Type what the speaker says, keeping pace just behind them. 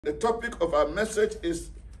The topic of our message is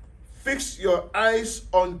fix your eyes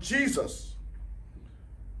on Jesus.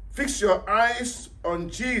 Fix your eyes on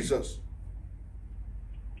Jesus.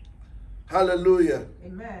 Hallelujah.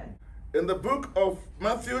 Amen. In the book of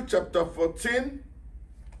Matthew chapter 14,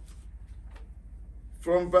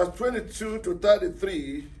 from verse 22 to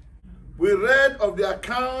 33, we read of the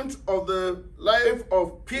account of the life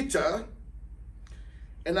of Peter,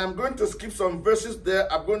 and I'm going to skip some verses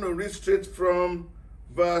there. I'm going to read straight from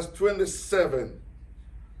verse 27.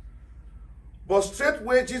 But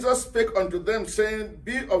straightway Jesus spake unto them, saying,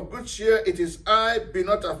 Be of good cheer, it is I, be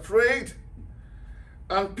not afraid.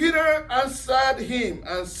 And Peter answered him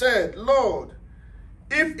and said, Lord,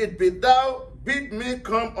 if it be thou, bid me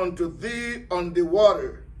come unto thee on the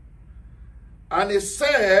water. And he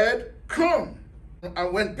said, Come.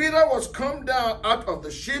 And when Peter was come down out of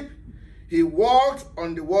the ship, he walked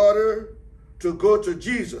on the water to go to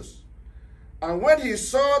Jesus. And when he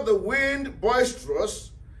saw the wind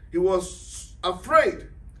boisterous, he was afraid,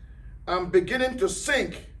 and beginning to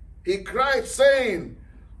sink, he cried, saying,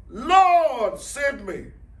 Lord, save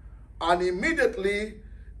me. And immediately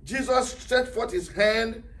Jesus stretched forth his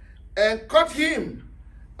hand and caught him,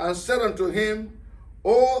 and said unto him,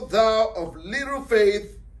 O thou of little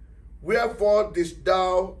faith, wherefore didst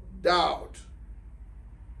thou doubt?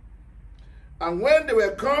 And when they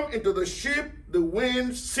were come into the ship, the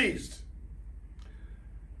wind ceased.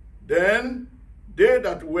 Then they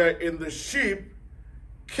that were in the ship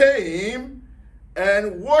came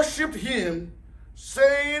and worshipped him,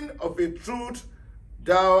 saying, Of a truth,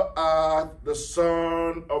 thou art the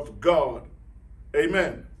Son of God.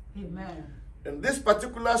 Amen. Amen. And this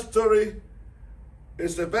particular story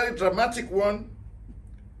is a very dramatic one,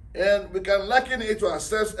 and we can liken it to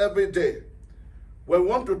ourselves every day. We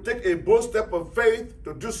want to take a bold step of faith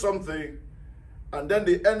to do something, and then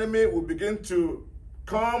the enemy will begin to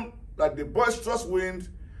come like the boisterous wind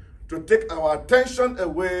to take our attention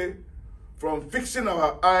away from fixing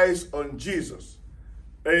our eyes on Jesus.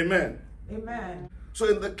 Amen. Amen. So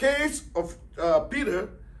in the case of Peter,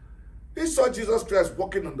 he saw Jesus Christ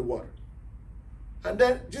walking on the water. And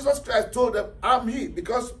then Jesus Christ told them, I'm he.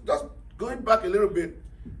 Because just going back a little bit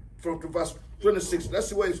from to verse 26, let's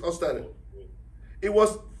see where it's all started. It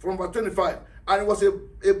was from verse 25. And it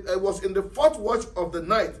was in the fourth watch of the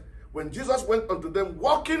night when Jesus went unto them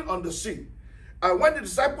walking on the sea. And when the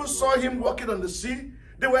disciples saw him walking on the sea,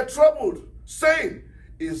 they were troubled, saying,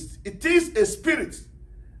 It is a spirit.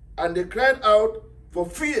 And they cried out for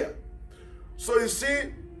fear. So you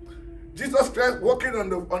see, Jesus Christ walking on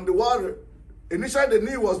the water, initially they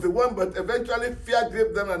knew he was the one, but eventually fear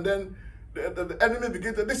gripped them, and then the enemy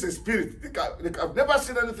began to, this is a spirit. I've never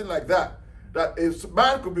seen anything like that a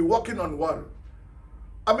man could be walking on water.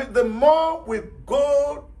 I mean, the more we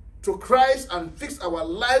go to Christ and fix our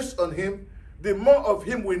lives on him, the more of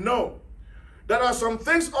him we know. There are some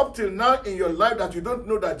things up till now in your life that you don't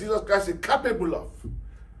know that Jesus Christ is capable of.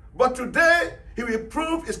 But today, he will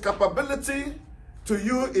prove his capability to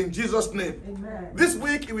you in Jesus' name. Amen. This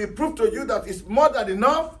week, he will prove to you that it's more than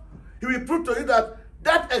enough. He will prove to you that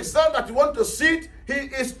that exam that you want to sit, he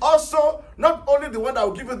is also not only the one that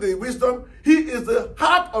will give you the wisdom, he is the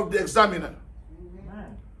heart of the examiner.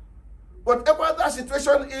 Whatever that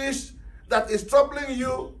situation is that is troubling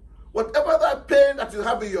you, whatever that pain that you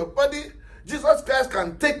have in your body, Jesus Christ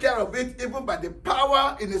can take care of it even by the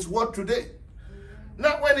power in his word today.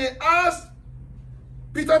 Now, when he asked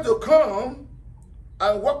Peter to come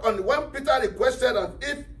and walk on, when Peter requested that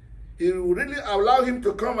if he would really allow him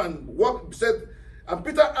to come and walk, and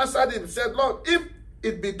Peter answered him, said, Lord, if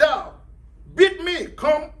it be thou, bid me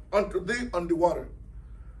come unto thee on the water.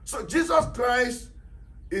 So Jesus Christ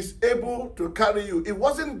is able to carry you. It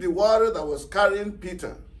wasn't the water that was carrying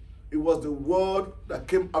Peter. It was the word that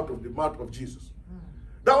came out of the mouth of Jesus.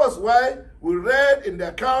 That was why we read in the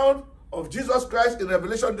account of Jesus Christ in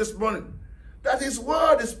Revelation this morning that his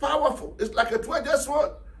word is powerful. It's like a two-edged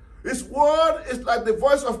sword. His word is like the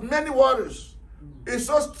voice of many waters. It's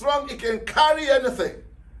so strong it can carry anything.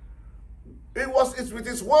 It's with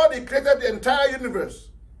his word he created the entire universe.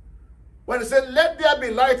 When he said, let there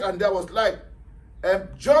be light, and there was light. And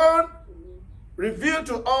John revealed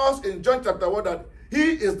to us in John chapter 1 that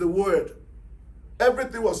he is the word.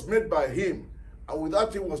 Everything was made by him, and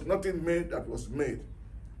without him was nothing made that was made.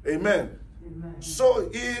 Amen. Amen.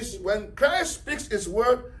 So when Christ speaks his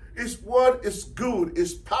word is good,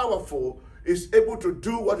 is powerful, is able to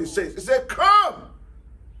do what he says. He said, come.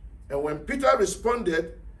 And when Peter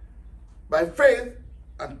responded by faith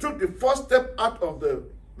and took the first step out of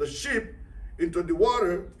the ship into the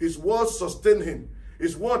water, his word sustained him.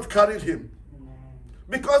 His word carried him.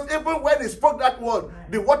 Because even when he spoke that word,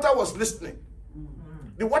 the water was listening.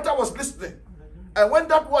 The water was listening. And when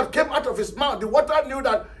that word came out of his mouth, the water knew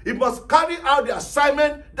that he must carry out the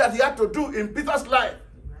assignment that he had to do in Peter's life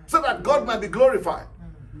so that God might be glorified.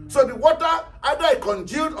 So the water, either it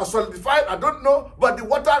congealed or solidified, I don't know, but the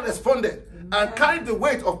water responded and carried the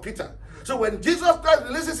weight of Peter. So when Jesus Christ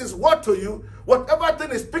releases his word to you, whatever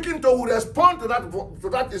thing is speaking to will respond to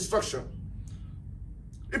that instruction.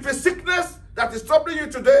 If a sickness that is troubling you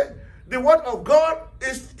today, the word of God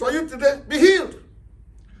is for you today, be healed.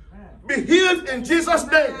 Be healed in Jesus'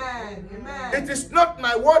 name. Amen. It is not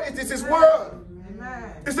my word, it is his word.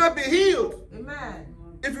 Amen. He said, be healed. Amen.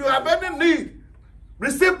 If you have any need,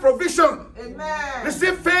 receive provision. Amen.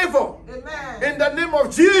 Receive favor. Amen. In the name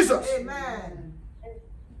of Jesus. Amen.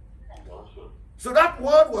 So that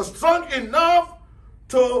word was strong enough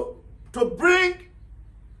to bring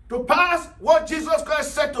to pass what Jesus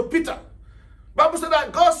Christ said to Peter. The Bible said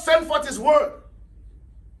that God sent forth his word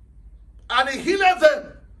and he healed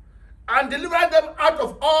them and delivered them out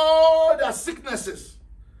of all their sicknesses.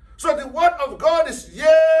 So the word of God is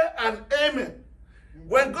yea and amen.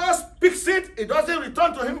 When God speaks it, it doesn't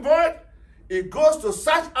return to him void. It goes to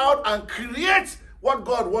search out and create what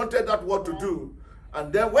God wanted that word to do.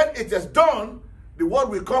 And then when it is done, the word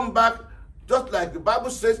will come back just like the Bible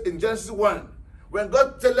says in Genesis 1. When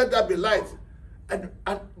God said, let there be light, and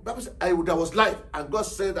the Bible said, there was light, and God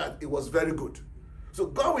said that it was very good. So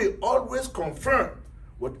God will always confirm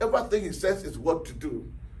whatever thing he says is what to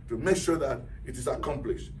do to make sure that it is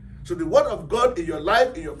accomplished. So the word of God in your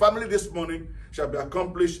life, in your family this morning, shall be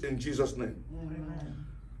accomplished in Jesus' name.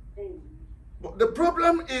 Amen. But the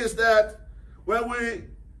problem is that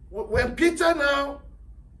when Peter now,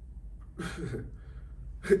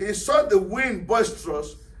 he saw the wind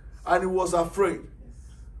boisterous and he was afraid.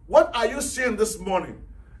 What are you seeing this morning?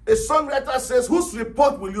 A songwriter says, whose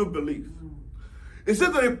report will you believe? Is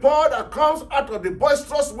it the report that comes out of the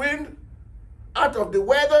boisterous wind, out of the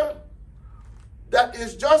weather, that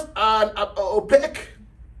is just an opaque,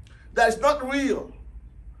 that is not real?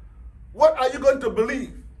 What are you going to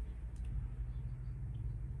believe?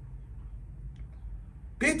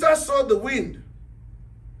 Peter saw the wind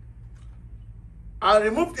and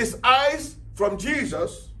removed his eyes from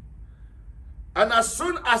Jesus, and as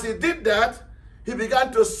soon as he did that, he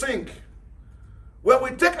began to sink. When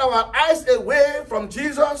we take our eyes away from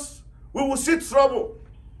Jesus, we will see trouble.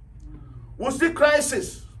 We'll see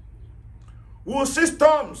crisis. We'll see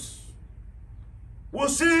storms. We'll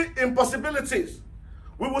see impossibilities.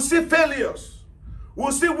 We will see failures.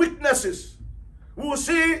 We'll see weaknesses. We will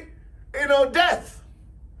see, death.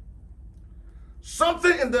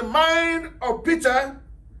 Something in the mind of Peter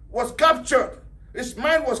was captured. His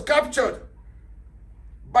mind was captured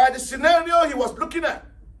by the scenario he was looking at.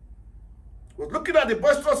 He was looking at the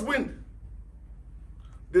boisterous wind.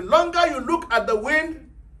 The longer you look at the wind,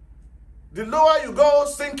 the lower you go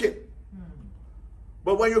sinking.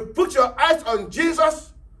 But when you put your eyes on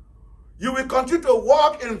Jesus, you will continue to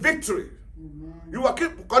walk in victory. You will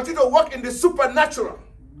continue to walk in the supernatural.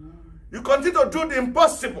 You continue to do the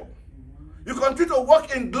impossible. You continue to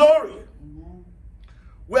walk in glory.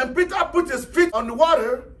 When Peter put his feet on the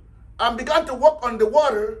water and began to walk on the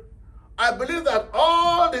water, I believe that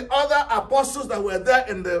all the other apostles that were there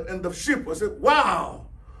in the ship will say, wow,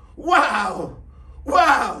 wow,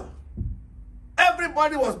 wow.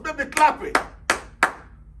 Everybody was maybe clapping.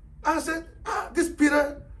 I said, this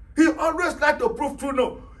Peter, he always liked to prove true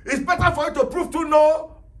no. It's better for you to prove true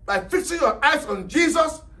no by fixing your eyes on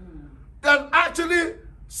Jesus than actually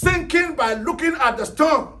sinking by looking at the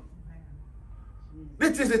storm.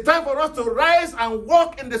 This is the time for us to rise and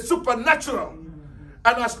walk in the supernatural.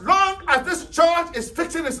 And as long as this church is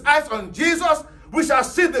fixing its eyes on Jesus, we shall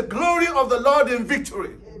see the glory of the Lord in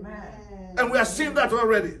victory. Amen. And we are seeing that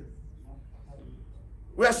already.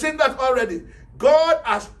 We are seeing that already. God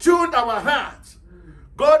has tuned our hearts.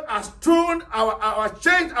 God has tuned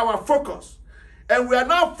changed our focus. And we are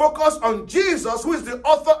now focused on Jesus, who is the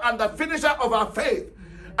author and the finisher of our faith.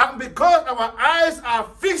 And because our eyes are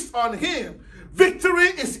fixed on him, victory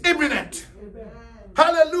is imminent. Amen.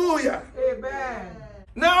 Hallelujah. Amen.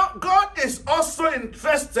 Now, God is also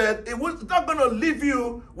interested. It's not going to leave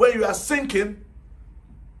you when you are sinking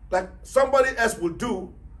like somebody else will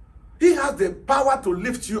do. He has the power to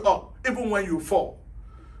lift you up even when you fall.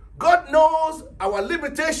 God knows our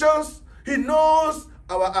limitations. He knows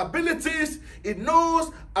our abilities. He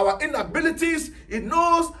knows our inabilities. He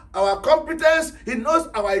knows our competence. He knows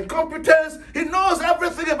our incompetence. He knows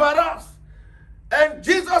everything about us. And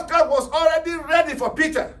Jesus Christ was already ready for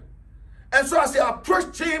Peter. And so as he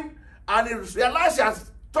approached him and he realized he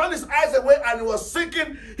has turned his eyes away and he was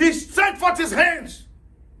sinking, he stretched forth his hands.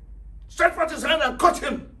 Stretched forth his hand and caught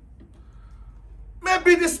him.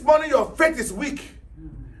 Maybe this morning your faith is weak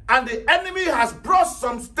and the enemy has brought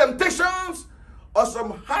some temptations or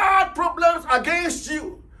some hard problems against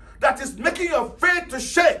you that is making your faith to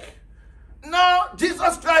shake. Now,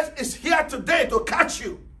 Jesus Christ is here today to catch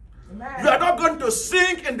you. Amen. You are not going to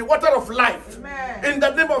sink in the water of life. Amen. In the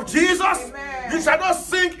name of Jesus, amen. You shall not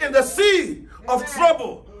sink in the sea of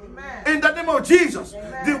trouble. Amen. In the name of Jesus,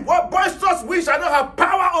 amen. The boisterous wind shall not have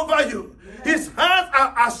power over you. Amen. His hands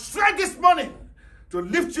are stretched this morning to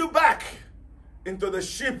lift you back into the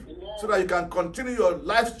ship so that you can continue your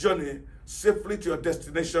life's journey safely to your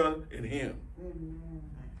destination in Him. Amen.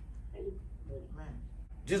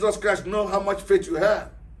 Jesus Christ knows how much faith you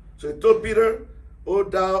have. So He told Peter, O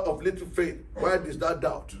thou of little faith, why didst thou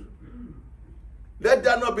doubt? Let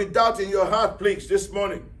there not be doubt in your heart, please, this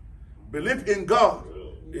morning. Believe in God.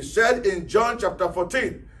 He said in John chapter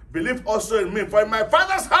 14, believe also in me. For in my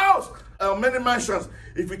Father's house are many mansions.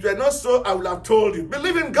 If it were not so, I would have told you.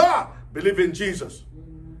 Believe in God. Believe in Jesus.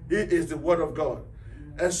 He is the Word of God.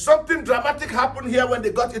 And something dramatic happened here when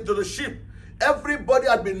they got into the ship. Everybody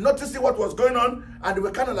had been noticing what was going on, and they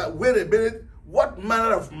were kind of like, wait a minute, what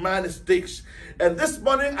manner of man is this? And this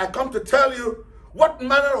morning I come to tell you, what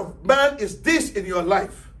manner of man is this in your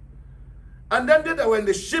life? And then when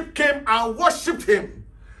the ship came and worshipped Him,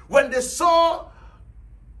 when they saw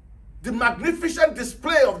the magnificent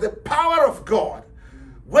display of the power of God,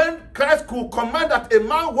 when Christ could command that a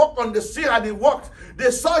man walk on the sea and he walked,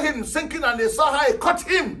 they saw him sinking and they saw how He caught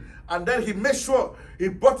him, and then He made sure He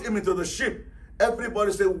brought him into the ship.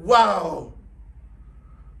 Everybody say, wow.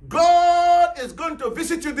 God is going to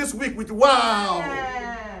visit you this week with wow.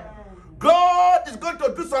 Yeah. God is going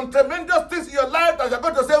to do some tremendous things in your life that you're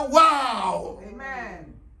going to say, wow.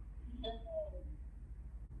 Amen.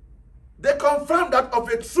 They confirmed that of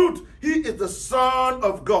a truth, He is the Son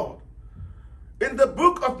of God. In the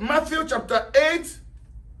book of Matthew chapter 8,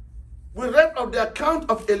 we read of the account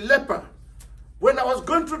of a leper. When I was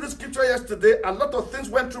going through this scripture yesterday, a lot of things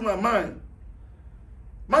went through my mind.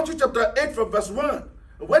 Matthew chapter 8 from verse 1.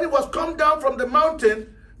 When He was come down from the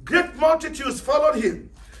mountain, great multitudes followed Him.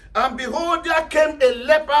 And behold, there came a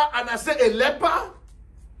leper, and I say a leper,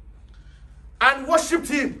 and worshipped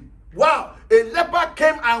Him. Wow, a leper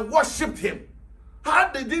came and worshipped Him. How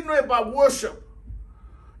did he know about worship?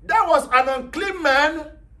 That was an unclean man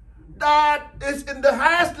that is in the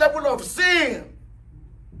highest level of sin.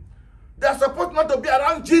 They're supposed not to be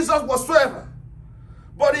around Jesus whatsoever.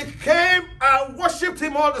 But he came and worshipped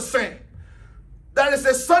Him all the same. There is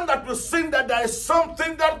a song that will sing that there is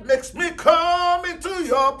something that makes me come into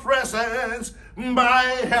your presence, my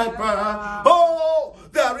helper. Oh,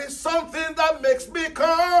 there is something that makes me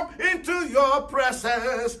come into your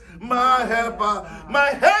presence, my helper. My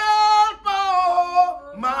helper,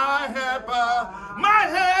 oh, my helper. My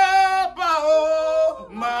helper, oh,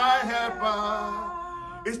 my helper.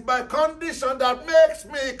 It's my condition that makes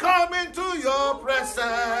me come into your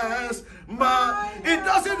presence. It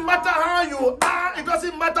doesn't matter how you are. It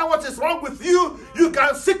doesn't matter what is wrong with you. You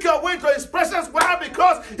can seek your way to His presence. Why?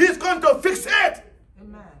 Because He's going to fix it.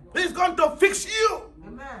 Amen. He's going to fix you.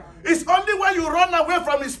 Amen. It's only when you run away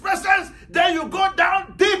from His presence, then you go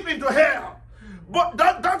down deep into hell. But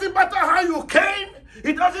that doesn't matter how you came.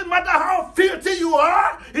 It doesn't matter how filthy you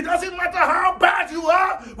are. It doesn't matter how bad you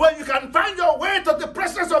are. When you can find your way to the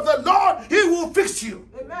presence of the Lord, He will fix you.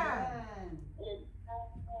 Amen.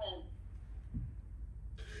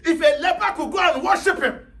 If a leper could go and worship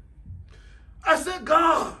Him, I say,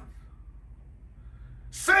 God,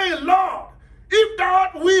 saying, Lord, if thou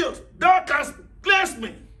wilt, thou canst cleanse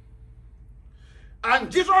me.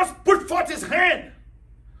 And Jesus put forth His hand.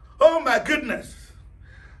 Oh my goodness.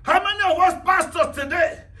 How many of us pastors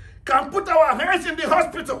today can put our hands in the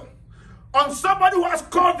hospital on somebody who has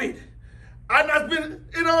COVID and has been,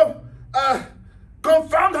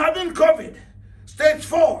 confirmed having COVID, stage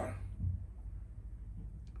 4,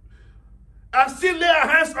 and still lay our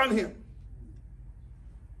hands on him?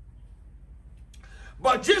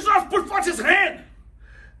 But Jesus put forth His hand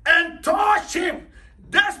and touched him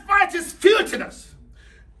despite his filthiness,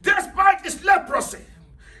 despite his leprosy,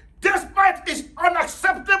 despite his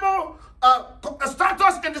unacceptable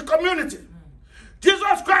status in the community.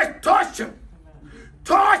 Jesus Christ touched him,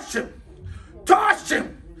 touched him, touched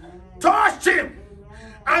him, touched him,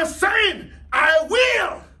 and saying, I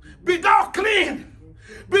will be thou clean,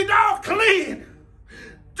 be thou clean.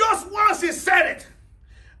 Just once He said it,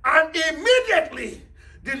 and immediately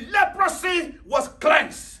the leprosy was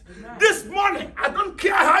cleansed. Amen. This morning, I don't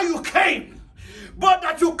care how you came, but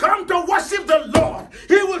that you come to worship the Lord.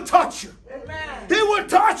 He will touch you. Amen. He will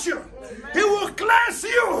touch you. Amen. He will cleanse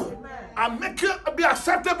you. Amen. And make you be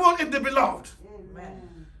acceptable in the beloved.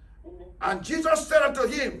 Amen. And Jesus said unto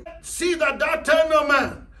him, see that thou tell no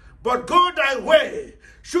man, but go thy way.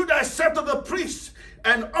 Should I say to the priest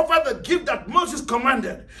and offer the gift that Moses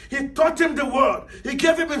commanded? He taught him the word. He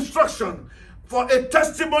gave him instruction for a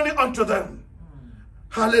testimony unto them.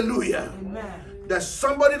 Hallelujah. Amen. There's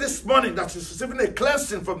somebody this morning that is receiving a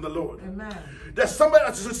cleansing from the Lord. Amen. There's somebody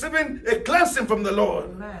that is receiving a cleansing from the Lord.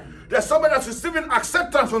 Amen. There's somebody that's receiving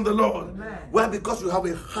acceptance from the Lord. Amen. Why? Because you have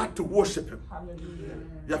a heart to worship him. Hallelujah.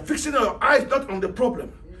 You're fixing your eyes not on the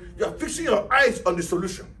problem. You're fixing your eyes on the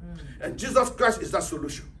solution. And Jesus Christ is that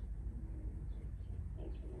solution.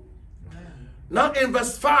 Amen. Now in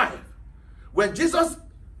verse 5, when Jesus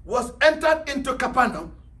was entered into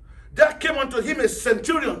Capernaum, there came unto him a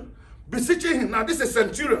centurion, beseeching him. Now this is a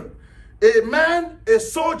centurion, a man, a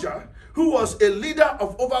soldier, who was a leader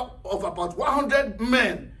of about 100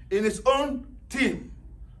 men in his own team.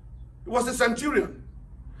 He was a centurion,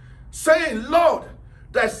 saying, Lord,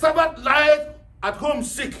 thy servant lieth at home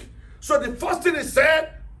sick. So the first thing he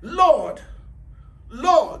said, Lord,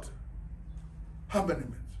 Lord. How many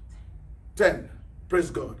minutes? 10. Praise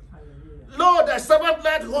God. Hallelujah. Lord, thy servant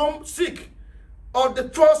lieth home sick, of the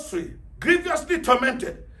trustry, grievously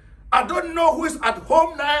tormented. I don't know who is at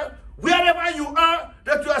home now, wherever you are,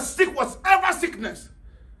 that you are sick, whatever sickness.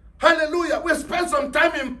 Hallelujah. We spend some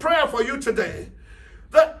time in prayer for you today.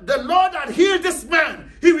 That the Lord that healed this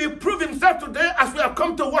man, he will prove himself today as we have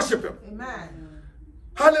come to worship him. Amen.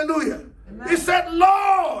 Hallelujah. Amen. He said,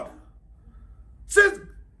 Lord, since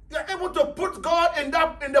you're able to put God in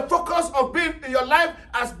the focus of being in your life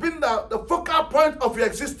as being the focal point of your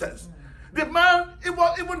existence. The man,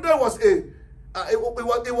 even though it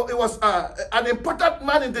was an important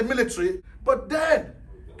man in the military, but then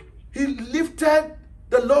he lifted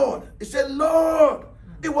the Lord. He said, Lord,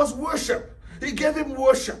 it was worship. He gave him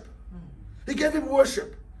worship. He gave him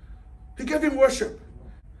worship. He gave him worship.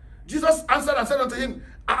 Jesus answered and said unto him,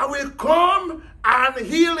 I will come and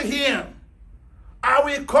heal him. I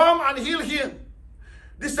will come and heal him.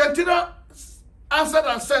 The centurion answered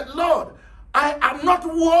and said, Lord, I am not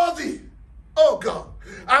worthy. Oh God,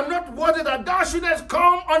 I'm not worthy that thou shouldest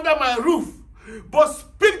come under my roof, but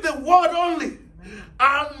speak the word only,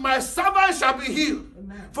 and my servant shall be healed.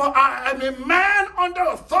 Amen. For I am a man under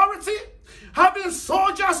authority, having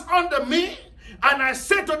soldiers under me, and I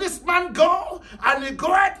say to this man, go, and he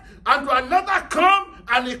goeth, and to another, come,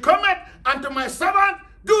 and he cometh, and to my servant,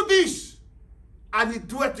 do this, and he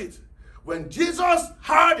doeth it. When Jesus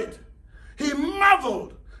heard it, he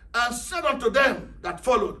marveled and said unto them that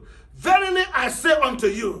followed, verily I say unto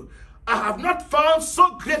you, I have not found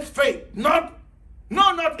so great faith, not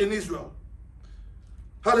in Israel.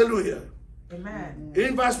 Hallelujah. Amen.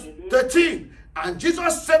 In verse 13, and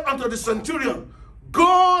Jesus said unto the centurion,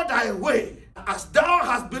 go thy way, as thou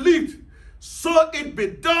hast believed, so it be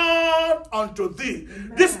done unto thee.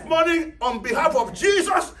 Amen. This morning, on behalf of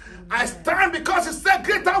Jesus, I stand because he said,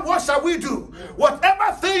 greater what shall we do?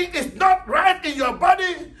 Whatever thing is not right in your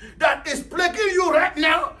body that is plaguing you right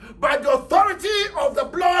now, by the authority of the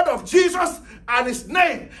blood of Jesus and his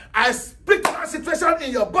name, I speak to that situation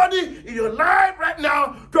in your body, in your life right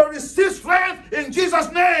now, to receive strength in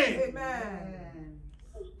Jesus' name. Amen.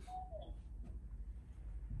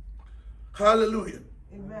 Hallelujah.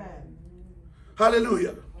 Amen.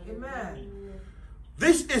 Hallelujah. Amen.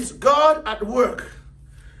 This is God at work.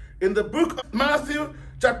 In the book of Matthew,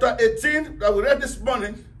 chapter 18, that we read this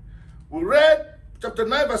morning, we read chapter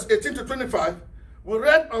 9, verse 18 to 25. We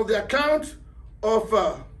read of the account of,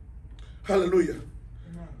 hallelujah,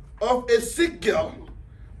 of a sick girl.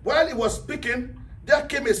 While he was speaking, there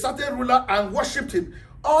came a certain ruler and worshipped him.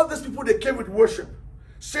 All these people, they came with worship,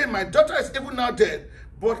 saying, my daughter is even now dead,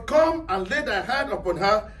 but come and lay thy hand upon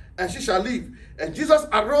her, and she shall live. And Jesus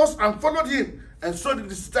arose and followed him, and so did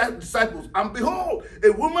the disciples. And behold,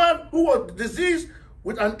 a woman who was diseased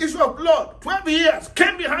with an issue of blood, 12 years,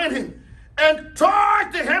 came behind him, and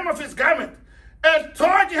touched the hem of his garment. And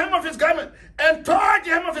touched the hem of his garment. And touched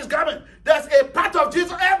the hem of his garment. There's a part of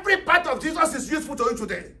Jesus. Every part of Jesus is useful to you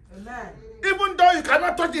today. Amen. Even though you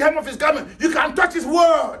cannot touch the hem of his garment, you can touch his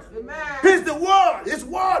word. Amen. He's the word. His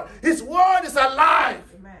word. His word is alive.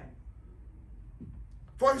 Amen.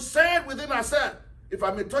 For he said within herself, if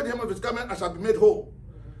I may touch the hem of his garment, I shall be made whole.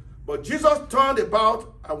 But Jesus turned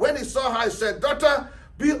about, and when he saw her, he said, daughter,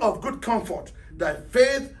 be of good comfort. Thy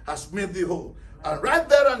faith has made thee whole. And right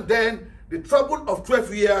there and then, the trouble of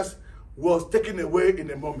 12 years was taken away in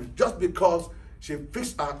a moment, just because she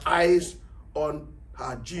fixed her eyes on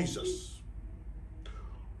her Jesus.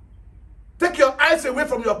 eyes away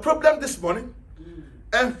from your problem this morning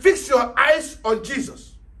and fix your eyes on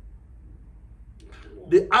Jesus?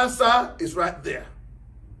 The answer is right there.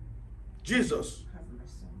 Jesus.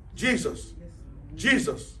 Jesus.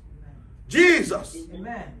 Jesus. Jesus.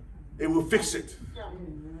 Amen. It will fix it.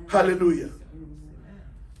 Hallelujah.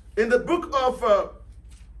 In the book of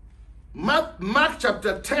Mark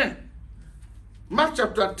chapter 10, Mark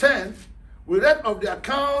chapter 10, we read of the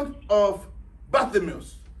account of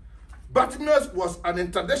Bartimaeus. Bartimaeus was an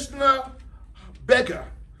international beggar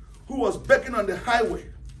who was begging on the highway.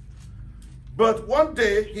 But one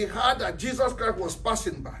day he heard that Jesus Christ was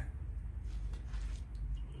passing by.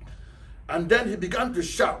 And then he began to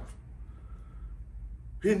shout.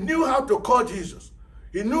 He knew how to call Jesus.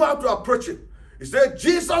 He knew how to approach him. He said,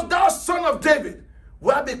 Jesus, thou son of David.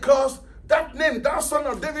 Why? Because that name, thou son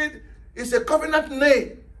of David, is a covenant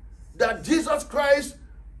name that Jesus Christ,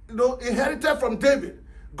 inherited from David.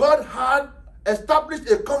 God had established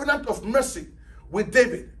a covenant of mercy with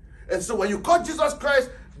David. And so when you call Jesus Christ,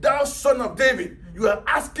 thou son of David, you are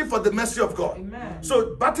asking for the mercy of God. Amen.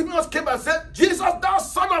 So Bartimaeus came and said, Jesus, thou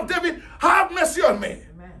son of David, have mercy on me.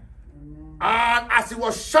 Amen. And as he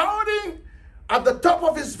was shouting at the top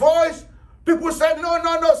of his voice, people said,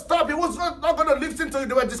 no, stop. He was not going to listen to you.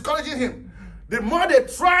 They were discouraging him. The more they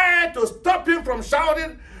tried to stop him from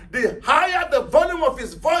shouting, the higher the volume of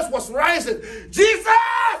his voice was rising. Jesus,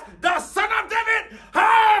 the son of David,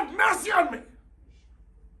 have mercy on me.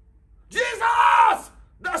 Jesus,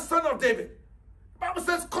 the son of David. The Bible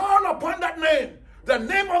says, call upon that name. The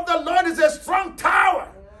name of the Lord is a strong tower.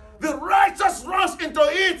 The righteous runs into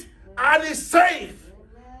it and is safe.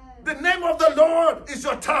 The name of the Lord is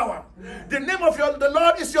your tower. The name of the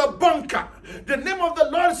Lord is your bunker. The name of the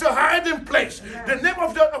Lord is your hiding place. The name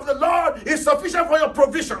of the Lord is sufficient for your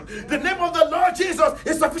provision. The name of the Lord Jesus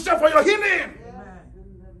is sufficient for your healing.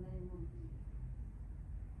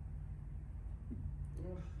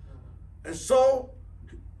 And so,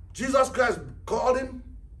 Jesus Christ called him.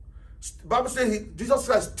 The Bible says Jesus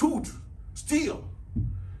Christ stood still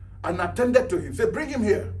and attended to him. He said, bring him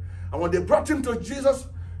here. And when they brought him to Jesus,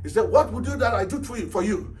 he said, what would you that I do for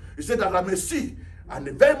you? He said, that I may see. And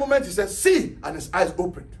the very moment he said, see, and his eyes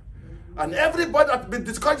opened. And everybody that had been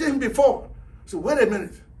discouraging him before said, wait a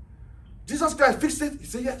minute. Jesus Christ fixed it? He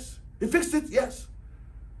said, yes. He fixed it? Yes.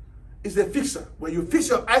 He's a fixer. When you fix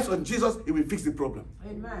your eyes on Jesus, he will fix the problem.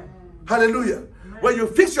 Amen. Hallelujah. Amen. When you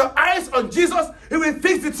fix your eyes on Jesus, he will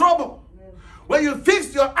fix the trouble. Amen. When you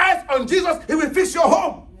fix your eyes on Jesus, he will fix your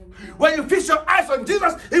home. Amen. When you fix your eyes on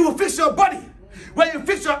Jesus, he will fix your body. When you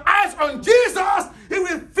fix your eyes on Jesus, he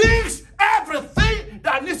will fix everything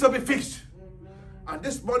that needs to be fixed. Amen. And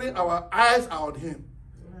this morning, our eyes are on him.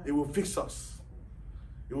 Amen. He will fix us.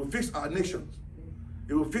 He will fix our nations.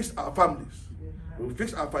 He will fix our families. He will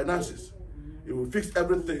fix our finances. He will fix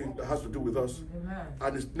everything that has to do with us. Amen.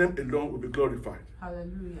 And his name alone will be glorified.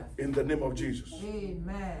 Hallelujah. In the name of Jesus.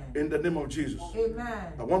 Amen. In the name of Jesus.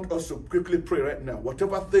 Amen. I want us to quickly pray right now.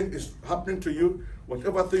 Whatever thing is happening to you,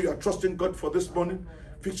 whatever thing you are trusting God for this morning,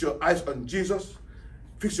 fix your eyes on Jesus.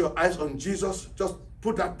 Fix your eyes on Jesus. Just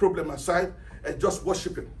put that problem aside and just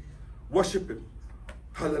worship him. Worship him.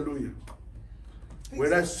 Hallelujah.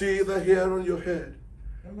 When I see the hair on your head,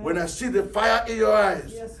 amen. When I see the fire in your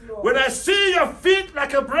eyes, yes, when I see your feet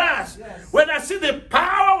like a brass, yes. When I see the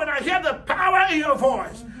power, when I hear the power in your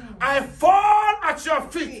voice, I fall at your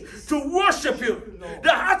feet to worship you.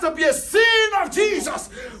 There has to be a scene of Jesus.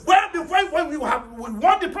 When we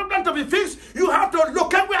want the problem to be fixed, you have to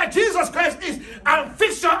look at where Jesus Christ is and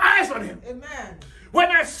fix your eyes on him. Amen. When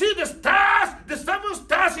I see the stars, the 7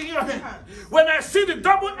 stars in your hand, when I see the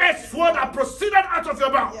double-edged sword that proceeded out of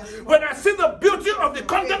your mouth, when I see the beauty of the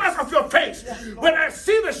countenance of your face, when I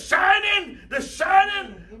see the shining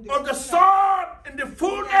of the sword in the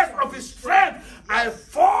fullness of his strength, I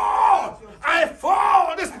fall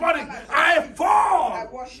this morning. I fall.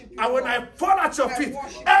 And when I fall at your feet,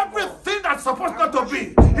 everything that's supposed not to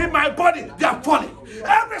be in my body, they are falling.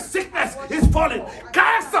 Every sickness is falling.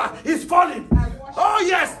 Cancer is falling. Oh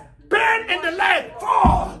yes, pain in the leg,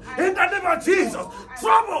 fall in the name of Jesus.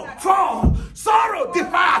 Trouble, fall. Sorrow,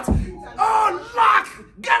 depart. Oh, lack,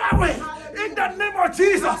 get away in the name of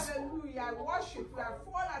Jesus. Hallelujah. I worship you. I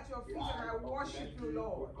fall at your feet and I worship you,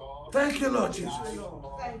 Lord. Thank you, Lord Jesus.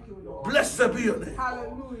 Thank you, Lord. Blessed be your name.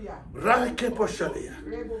 Hallelujah.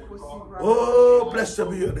 Oh, blessed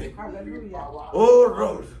be your name. Hallelujah. Oh,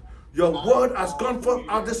 Lord, your word has gone forth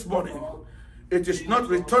out this morning. It is not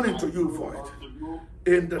returning to you void.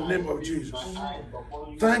 In the name of Jesus.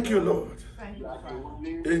 Thank you, Lord. Thank you,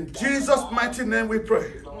 Father. In Jesus' mighty name we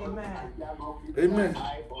pray. Amen. Amen.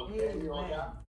 Amen.